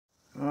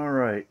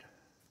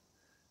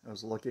I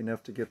was lucky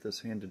enough to get this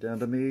handed down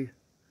to me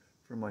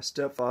from my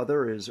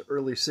stepfather, his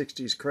early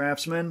 60s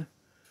Craftsman.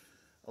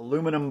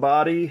 Aluminum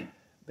body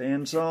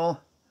bandsaw.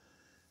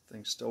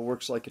 Thing still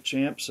works like a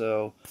champ,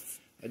 so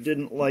I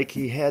didn't like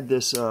he had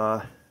this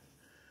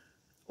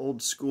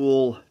old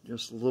school,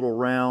 just little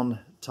round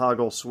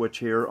toggle switch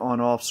here,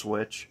 on-off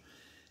switch.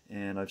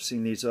 And I've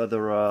seen these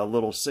other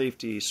little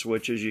safety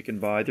switches you can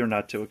buy. They're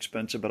not too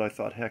expensive, but I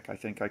thought, heck, I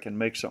think I can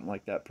make something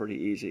like that pretty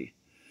easy.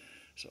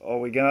 So all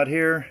we got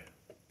here,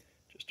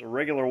 just a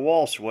regular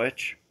wall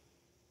switch.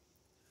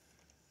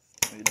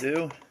 What you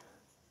do,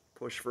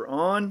 push for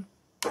on.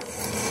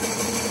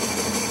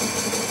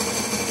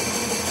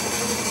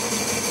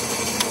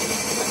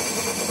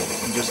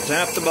 And just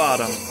tap the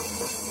bottom.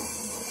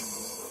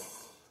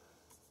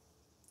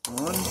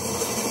 On.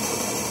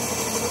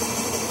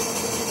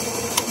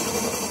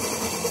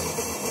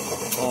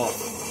 Off.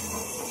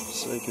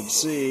 So you can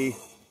see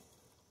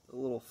the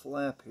little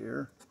flap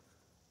here.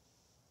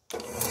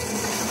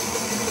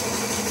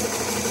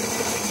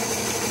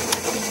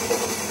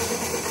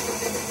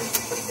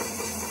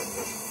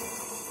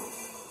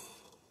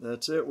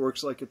 That's it,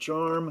 works like a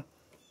charm.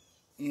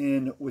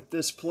 And with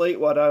this plate,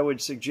 what I would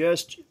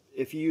suggest,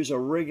 if you use a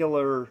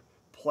regular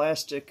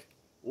plastic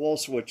wall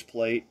switch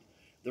plate,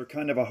 they're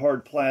kind of a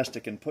hard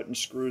plastic, and putting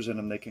screws in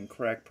them, they can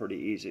crack pretty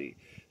easy.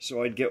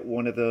 So I'd get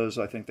one of those,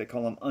 I think they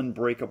call them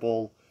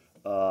unbreakable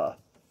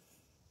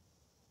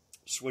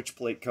switch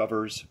plate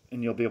covers,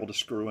 and you'll be able to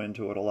screw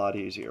into it a lot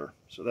easier.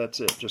 So that's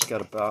it, just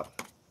got a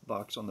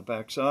box on the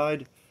back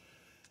side.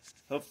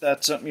 Hope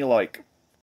that's something you like.